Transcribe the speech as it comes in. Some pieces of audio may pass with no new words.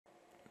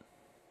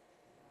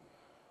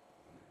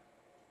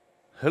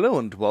Hello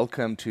and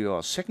welcome to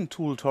our second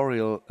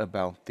tutorial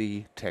about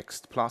the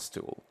Text Plus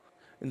tool.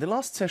 In the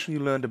last session you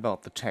learned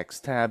about the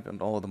Text tab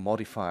and all the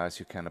modifiers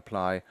you can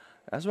apply,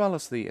 as well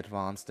as the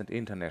advanced and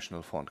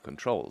international font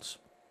controls.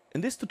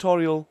 In this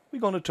tutorial we're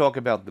going to talk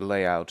about the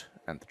layout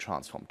and the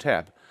transform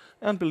tab,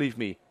 and believe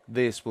me,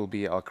 this will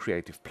be our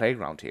creative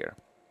playground here.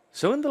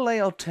 So in the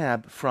layout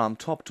tab, from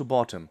top to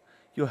bottom,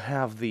 you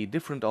have the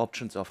different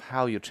options of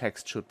how your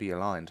text should be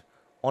aligned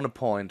on a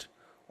point,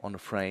 on a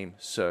frame,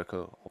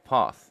 circle or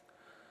path.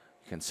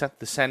 You can set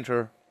the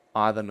center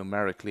either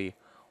numerically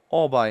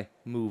or by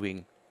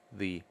moving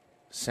the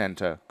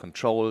center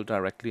control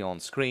directly on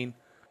screen.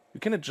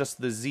 You can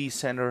adjust the Z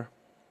center,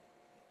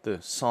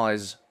 the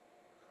size,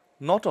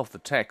 not of the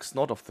text,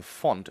 not of the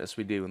font as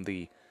we do in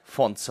the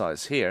font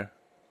size here,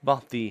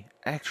 but the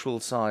actual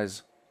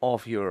size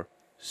of your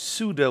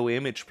pseudo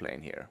image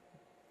plane here.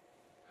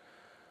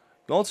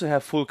 You also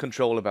have full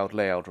control about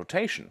layout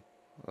rotation,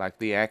 like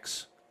the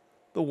X,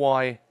 the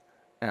Y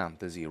and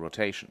the Z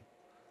rotation.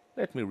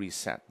 Let me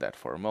reset that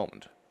for a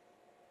moment.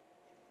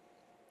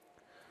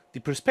 The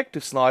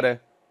perspective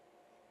slider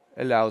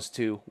allows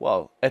to,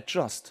 well,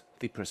 adjust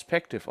the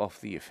perspective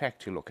of the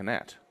effect you're looking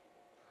at.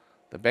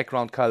 The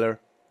background color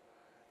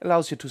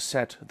allows you to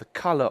set the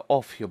color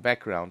of your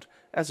background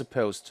as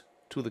opposed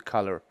to the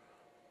color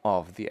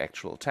of the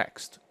actual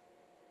text.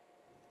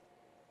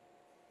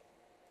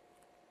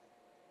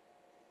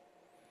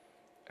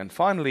 And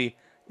finally,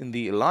 in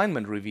the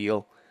alignment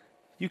reveal,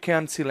 you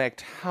can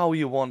select how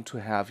you want to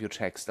have your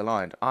text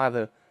aligned,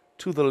 either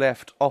to the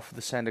left of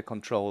the center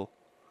control,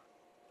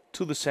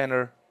 to the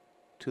center,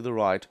 to the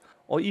right,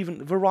 or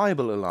even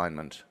variable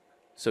alignment.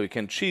 So you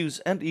can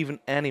choose and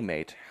even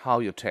animate how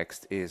your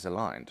text is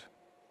aligned.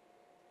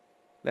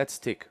 Let's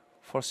tick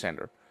for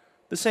center.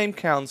 The same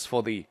counts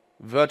for the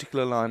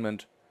vertical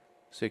alignment,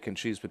 so you can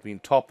choose between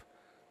top,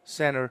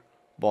 center,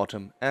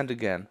 bottom, and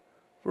again,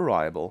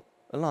 variable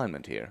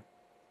alignment here.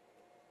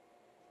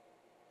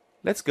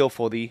 Let's go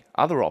for the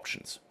other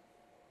options.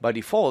 By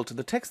default,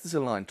 the text is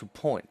aligned to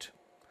point.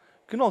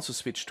 You can also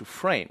switch to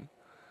frame,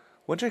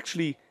 which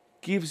actually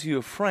gives you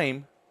a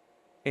frame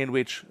in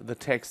which the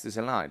text is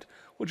aligned,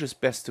 which is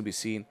best to be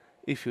seen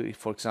if you,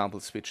 for example,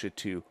 switch it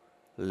to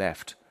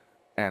left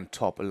and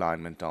top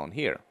alignment down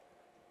here.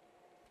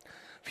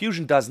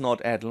 Fusion does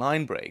not add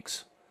line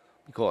breaks,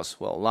 because,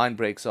 well, line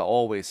breaks are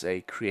always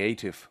a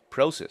creative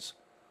process.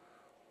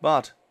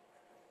 But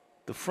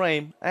the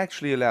frame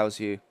actually allows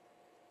you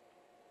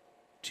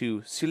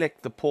to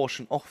select the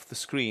portion of the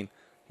screen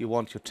you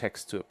want your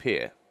text to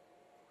appear.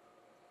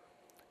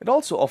 It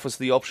also offers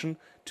the option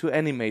to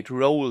animate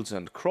rolls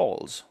and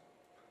crawls.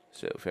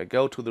 So if I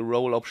go to the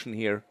roll option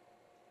here,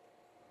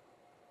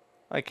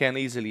 I can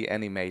easily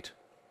animate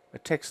a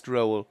text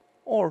roll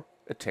or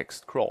a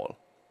text crawl.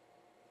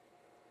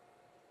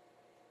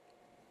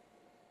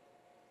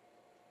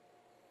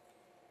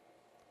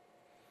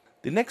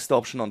 The next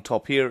option on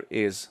top here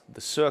is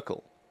the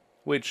circle,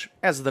 which,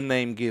 as the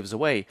name gives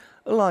away,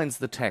 aligns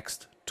the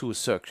text to a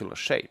circular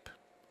shape.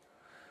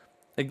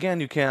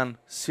 Again, you can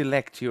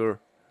select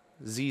your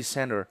Z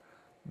center,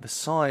 the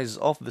size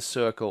of the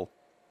circle,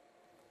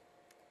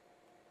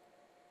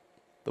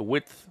 the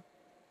width,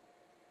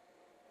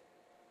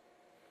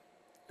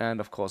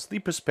 and of course the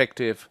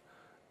perspective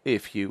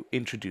if you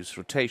introduce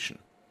rotation.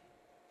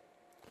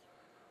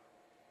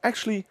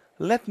 Actually,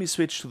 let me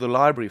switch to the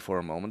library for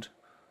a moment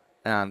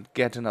and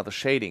get another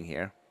shading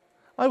here.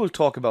 I will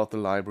talk about the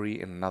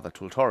library in another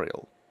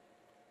tutorial.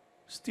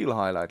 Steel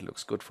highlight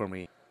looks good for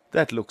me.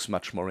 That looks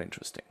much more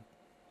interesting.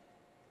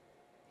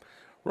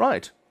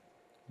 Right,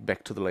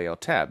 back to the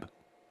layout tab.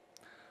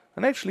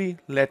 And actually,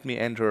 let me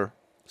enter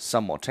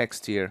some more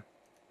text here.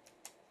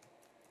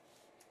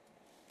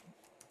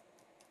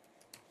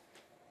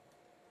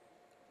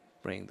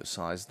 Bring the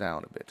size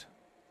down a bit.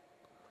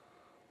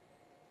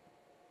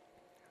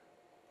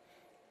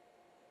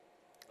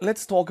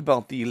 Let's talk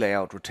about the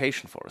layout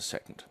rotation for a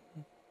second.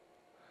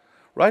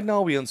 Right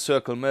now we're in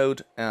circle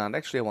mode, and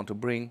actually I want to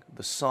bring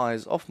the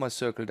size of my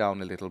circle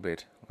down a little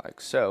bit, like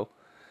so,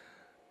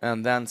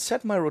 and then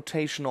set my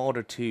rotation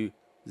order to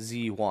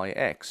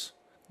ZYX.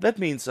 That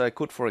means I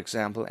could, for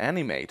example,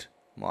 animate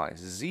my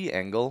Z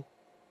angle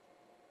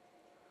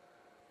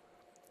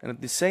and at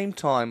the same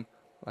time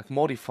like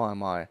modify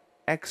my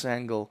X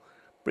angle,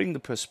 bring the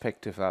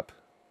perspective up,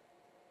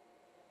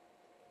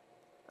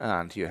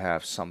 and you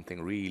have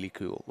something really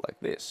cool like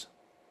this.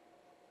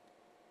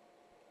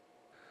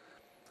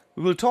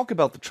 We will talk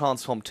about the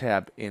Transform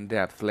tab in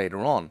depth later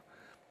on,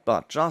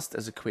 but just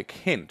as a quick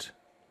hint,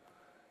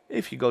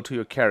 if you go to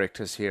your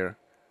characters here,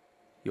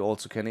 you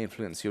also can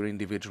influence your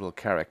individual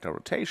character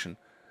rotation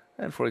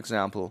and, for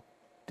example,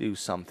 do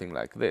something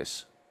like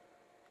this.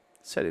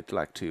 Set it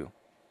like to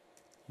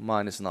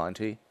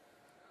 -90,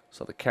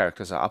 so the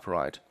characters are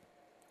upright.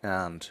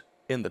 And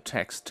in the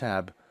Text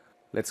tab,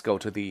 let's go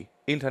to the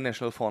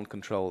International Font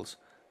Controls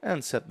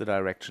and set the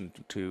direction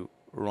to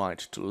right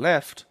to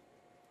left.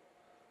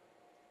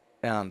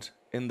 And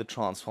in the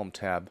Transform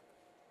tab,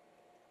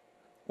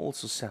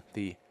 also set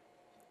the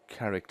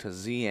character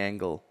Z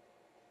angle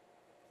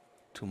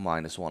to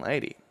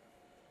 -180.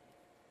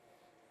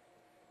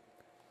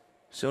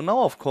 So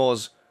now, of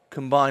course,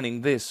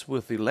 combining this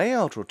with the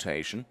layout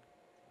rotation,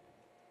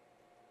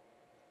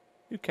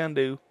 you can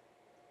do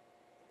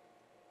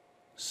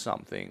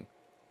something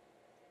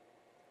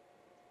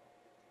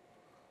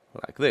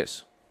like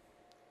this.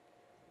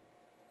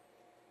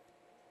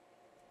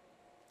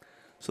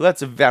 So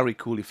that's a very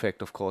cool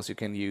effect, of course, you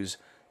can use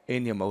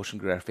in your motion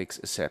graphics,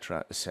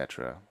 etc.,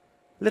 etc.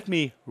 Let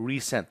me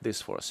reset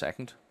this for a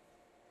second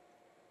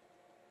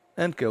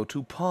and go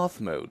to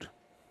path mode.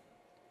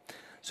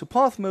 So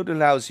path mode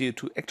allows you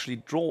to actually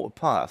draw a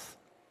path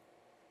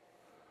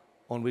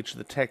on which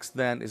the text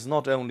then is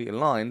not only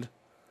aligned,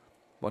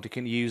 but you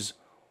can use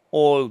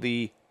all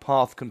the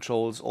path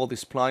controls, all the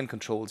spline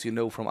controls you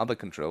know from other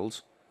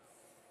controls,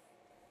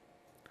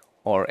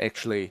 or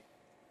actually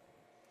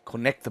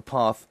connect the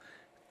path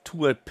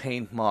to a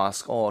paint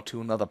mask or to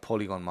another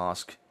polygon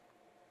mask.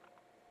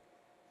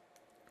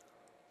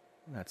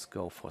 Let's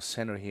go for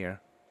center here.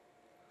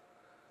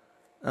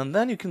 And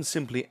then you can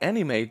simply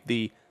animate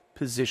the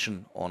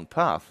position on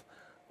path,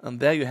 and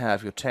there you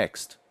have your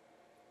text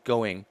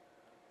going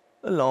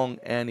along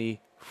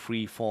any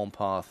free-form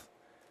path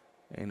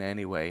in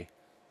any way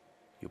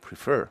you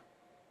prefer.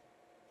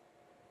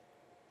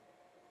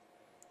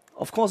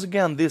 Of course,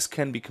 again, this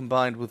can be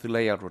combined with the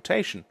layout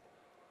rotation.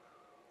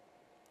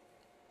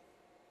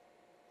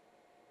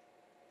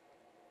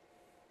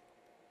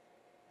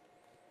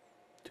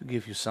 To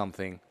give you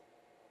something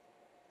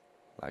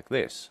like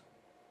this.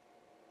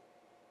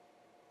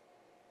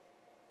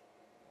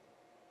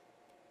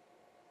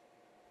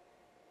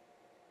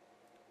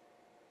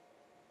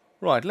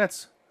 Right,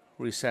 let's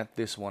reset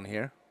this one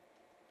here.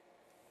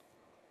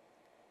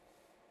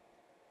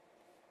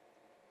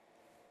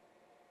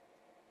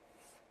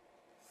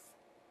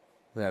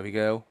 There we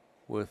go,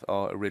 with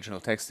our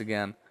original text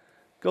again.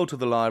 Go to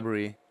the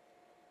library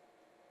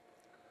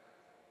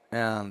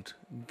and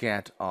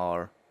get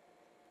our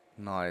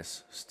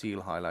nice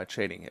steel highlight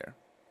shading here.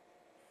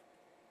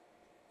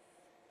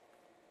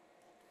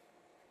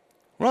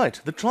 Right,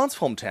 the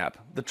Transform tab.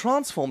 The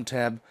Transform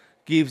tab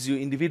gives you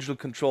individual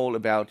control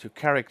about your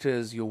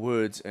characters, your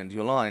words, and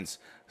your lines.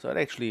 So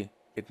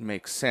it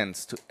makes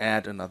sense to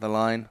add another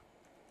line.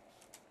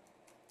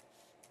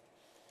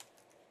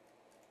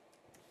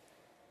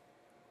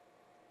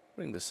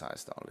 Bring the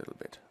size down a little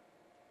bit.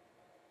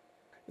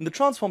 In the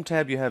Transform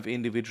tab you have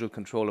individual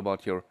control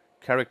about your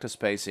character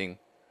spacing,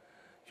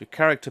 your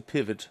character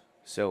pivot.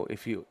 So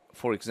if you,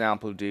 for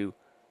example, do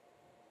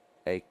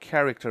a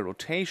character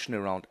rotation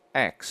around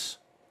X,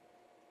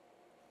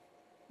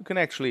 you can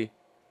actually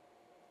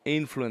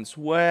influence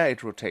where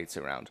it rotates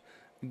around.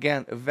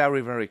 Again, a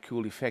very, very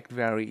cool effect,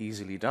 very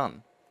easily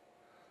done.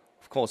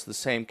 Of course, the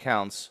same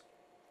counts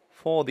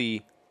for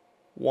the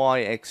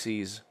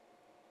Y-axis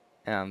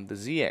and the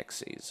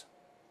Z-axis.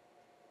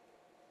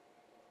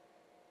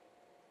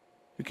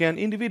 You can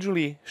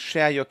individually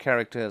share your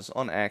characters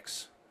on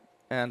X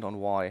and on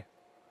Y.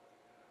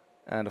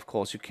 And of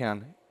course, you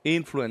can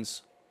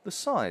influence the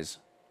size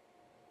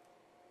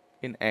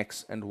in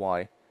X and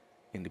Y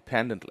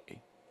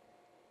independently.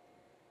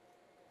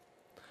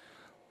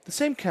 The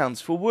same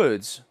counts for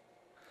words.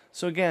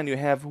 So again, you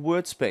have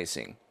word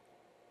spacing.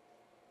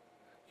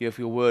 You have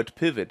your word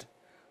pivot.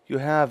 You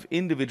have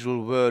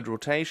individual word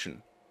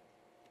rotation,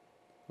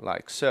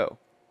 like so.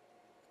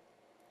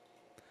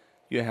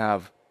 You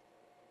have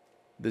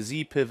the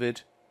Z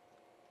pivot,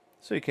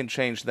 so you can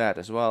change that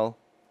as well.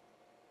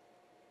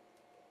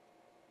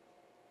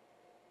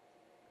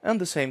 And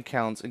the same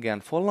counts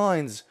again for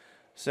lines.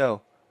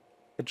 So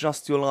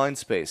adjust your line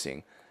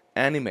spacing,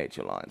 animate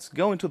your lines,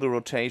 go into the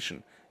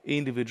rotation,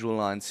 individual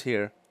lines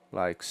here,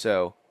 like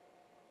so,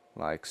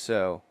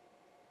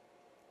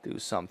 do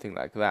something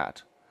like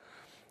that.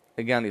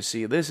 Again, you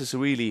see, this is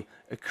really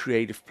a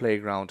creative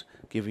playground,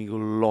 giving you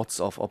lots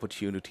of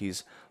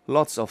opportunities,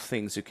 lots of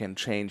things you can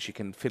change, you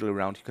can fiddle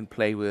around, you can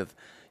play with,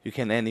 you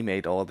can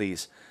animate all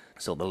these.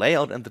 So the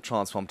layout and the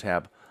Transform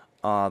tab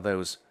are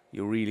those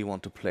you really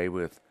want to play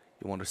with,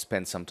 you want to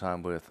spend some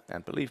time with,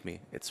 and believe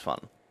me, it's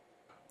fun.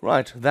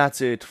 Right,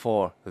 that's it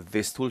for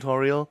this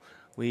tutorial.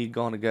 We're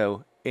gonna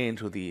go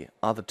into the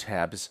other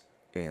tabs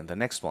in the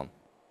next one.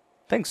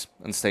 Thanks,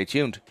 and stay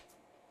tuned.